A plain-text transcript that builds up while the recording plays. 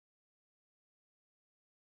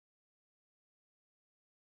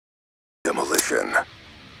Demolition.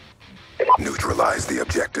 Neutralize the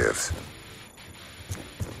objectives.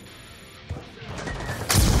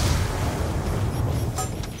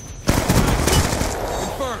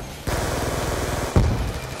 Confirmed.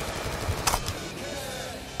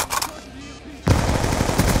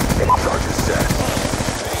 Charges set.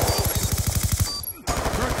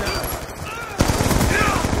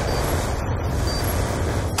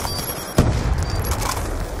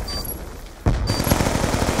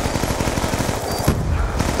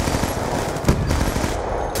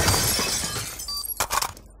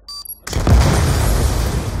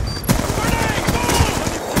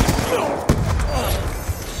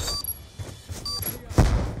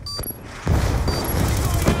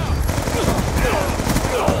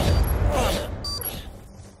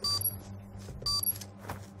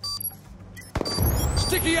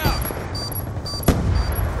 Sticky out!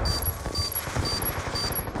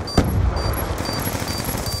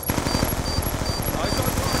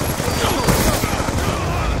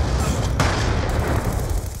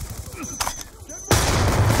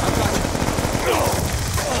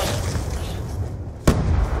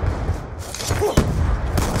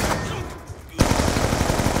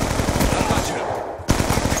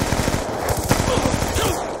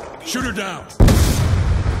 Shoot her down!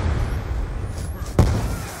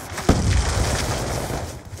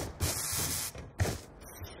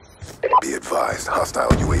 Be advised, hostile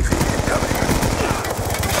UAV incoming.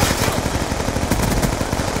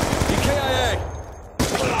 EKIA!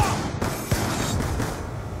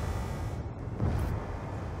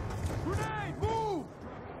 Grenade, move!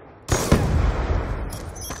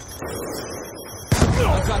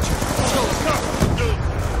 I've got you. Let's go, let's go!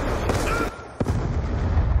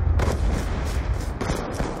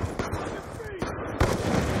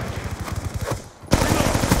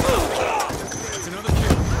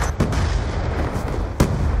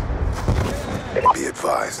 Be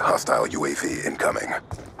advised, hostile UAV incoming.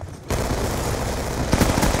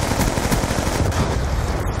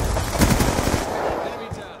 Enemy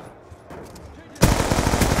down.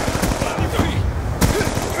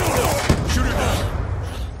 Shoot her down.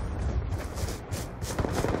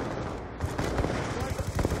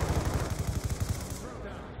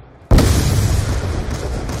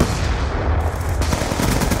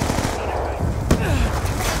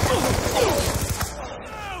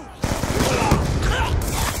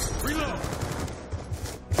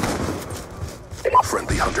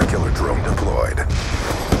 Friendly hunter-killer drone deployed.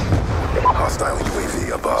 Hostile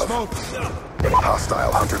UAV above. Smoke.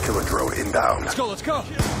 Hostile hunter-killer drone inbound. Let's go, let's go!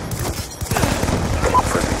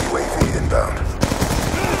 Friendly UAV inbound.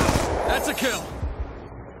 That's a kill!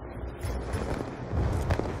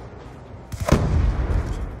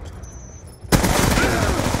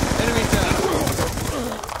 Enemy down.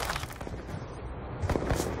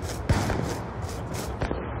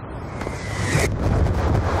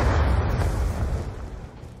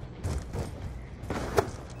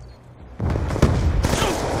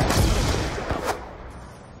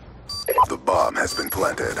 The bomb has been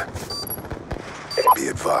planted. Be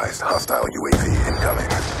advised, hostile UAV incoming.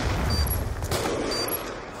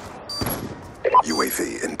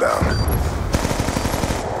 UAV inbound.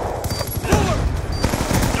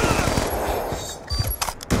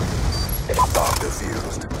 Bomb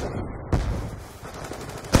defused.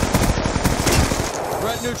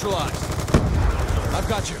 Threat neutralized. I've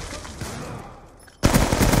got you.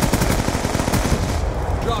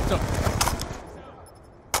 Dropped him.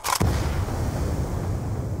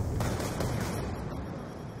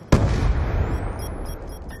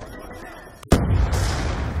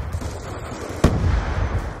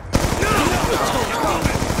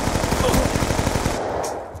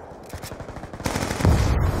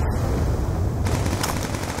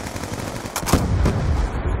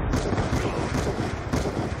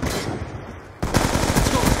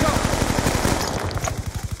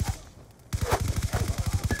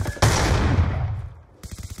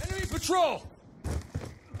 Patrol!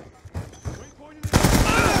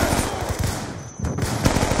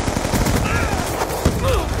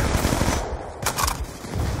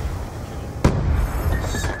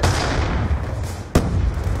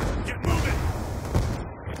 Get moving!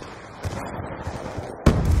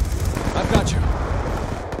 I've got you.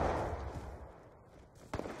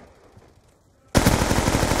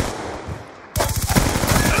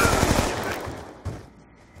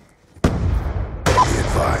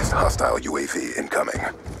 Hostile UAV incoming.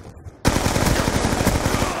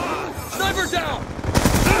 Sniper down!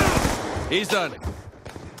 He's done.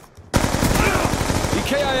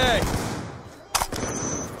 EKIA!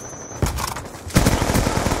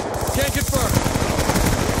 Can't confirm.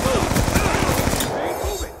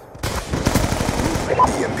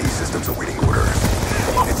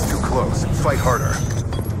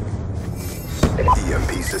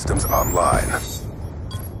 bomb line. That's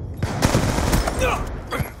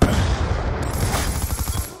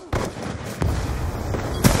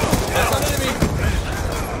an enemy!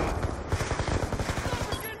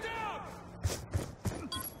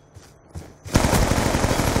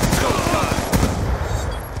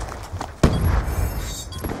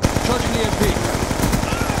 Charging EMP.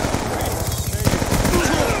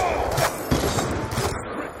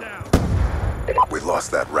 We lost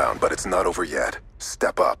that round, but it's not over yet.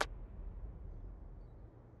 Step up.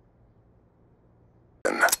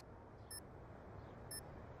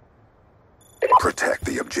 Protect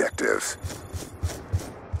the objectives.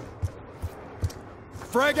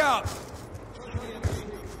 Frag out!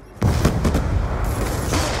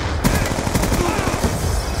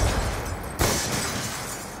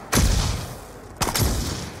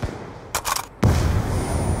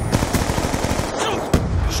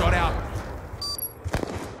 Shot out.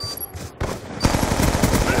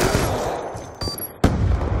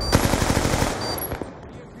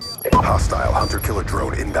 Hostile hunter-killer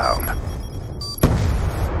drone inbound.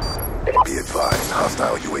 Be advised,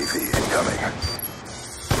 hostile UAV incoming.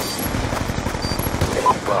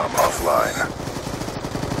 Bomb offline.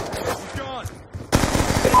 He's gone.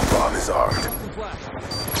 Bomb is armed. Flash.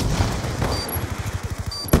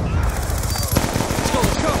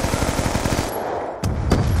 Let's go.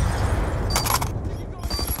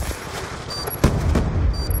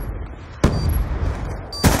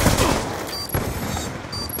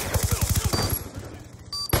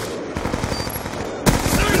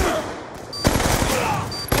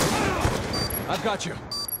 I've got you.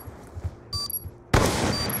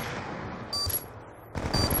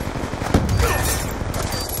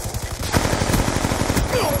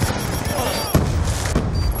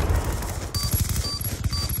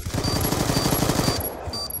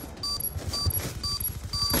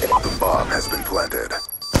 The bomb has been planted.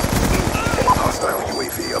 Hostile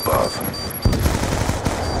UAV above.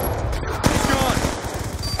 He's gone.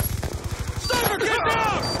 Sniper, get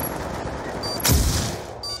down!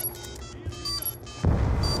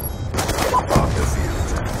 Bomb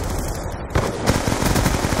defused.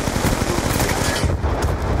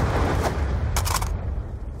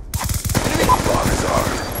 Bomb is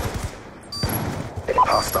armed.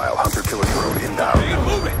 Hostile hunter-killer drone inbound. Hey,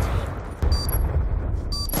 move it!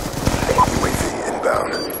 UAV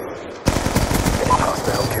inbound.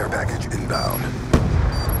 Hostile care package inbound.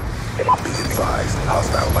 Be advised,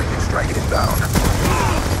 hostile lightning strike inbound.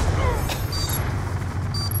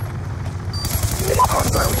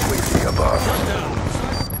 Hostile UAV above.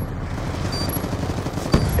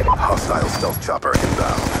 Hostile stealth chopper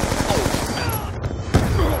inbound.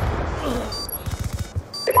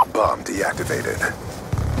 Bomb deactivated.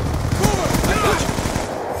 I got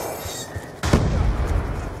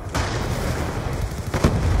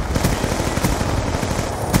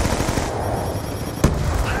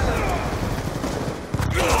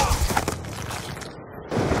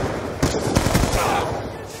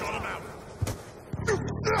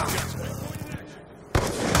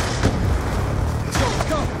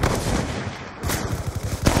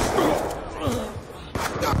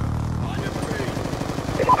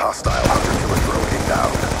Hostile hunter-killer drone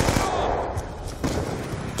inbound.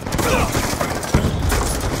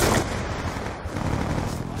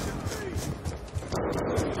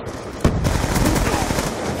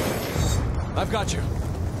 I've got you.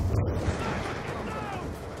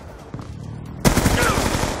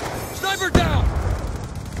 Sniper down!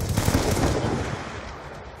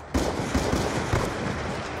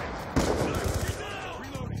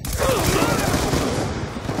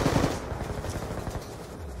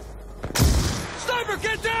 Sniper,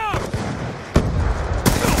 get down!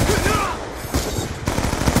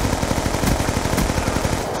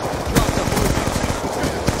 Drop the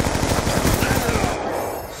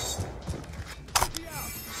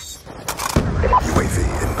UAV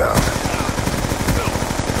inbound.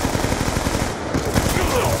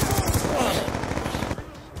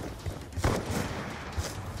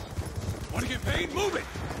 Want to get paid? Move it!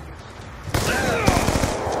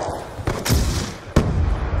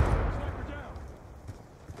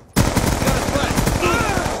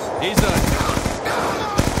 He's done.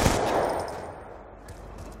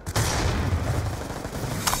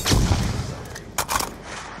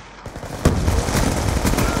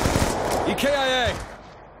 EKIA!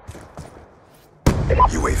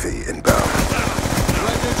 UAV inbound.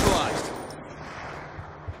 Threat neutralized.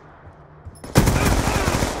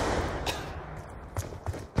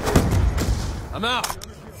 I'm out.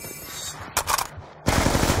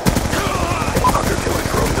 Hunter-killer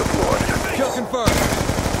drone deployed. Kill confirmed.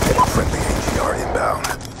 Friendly AGR inbound.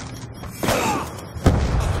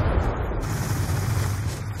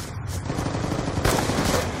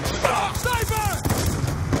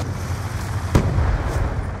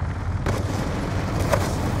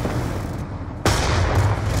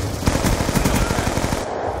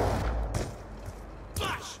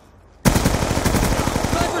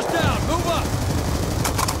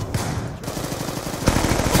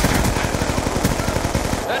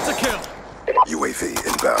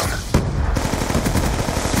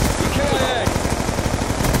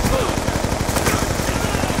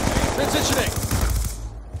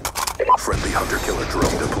 Friendly hunter-killer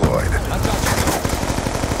drone deployed. I've got you.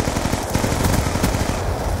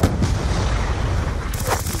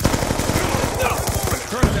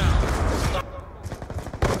 Turn it down.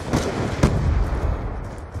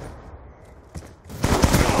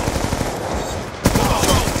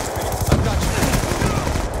 I've got you.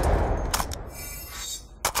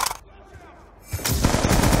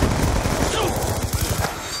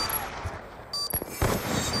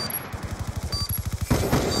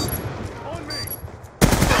 On me.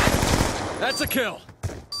 That's a kill.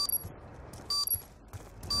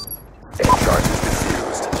 Charges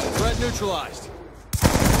defused. Threat neutralized.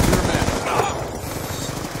 Your man.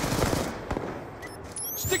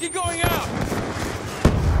 Sticky going out.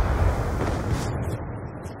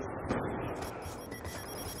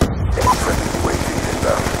 Friendly UAV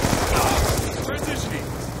inbound. Transitioning.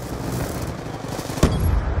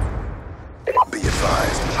 Be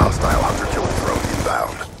advised, hostile hunter-killer drone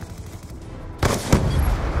inbound.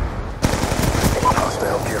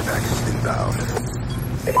 Hostile care package inbound.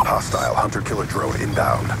 Hostile hunter-killer drone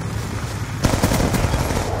inbound.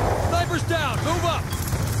 Sniper's down. Move up.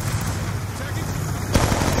 Attacking.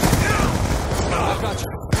 I've got you.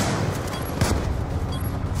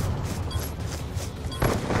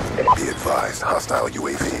 Be advised, hostile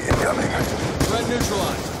UAV incoming. Threat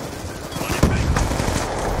neutralized.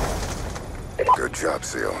 Good job,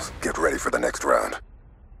 SEALs. Get ready for the next round.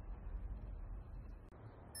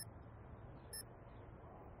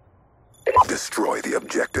 Destroy the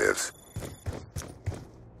objectives.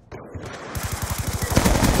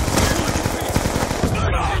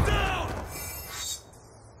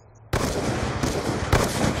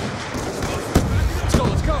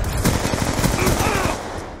 Let's go.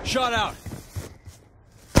 Shot out.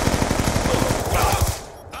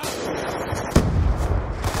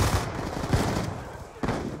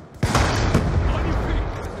 On your feet.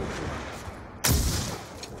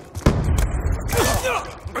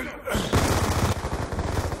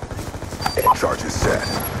 Charges set.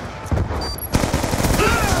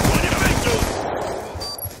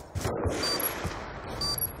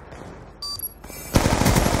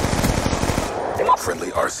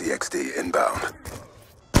 Friendly RCXD inbound.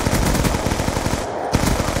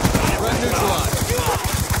 Threat neutralized.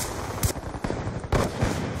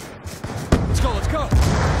 Let's go, let's go.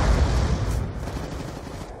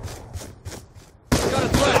 Got a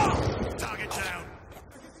threat. Target down.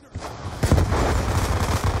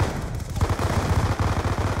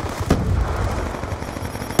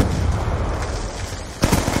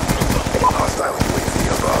 Hostile UAV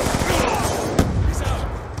above. He's out.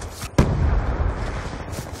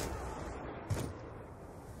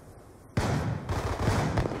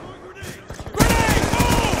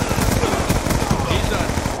 He's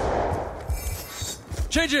done.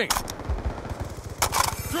 Changing.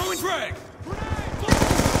 Throwing frag.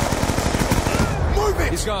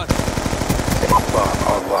 Moving. He's gone. Bomb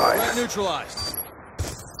online. Threat neutralized.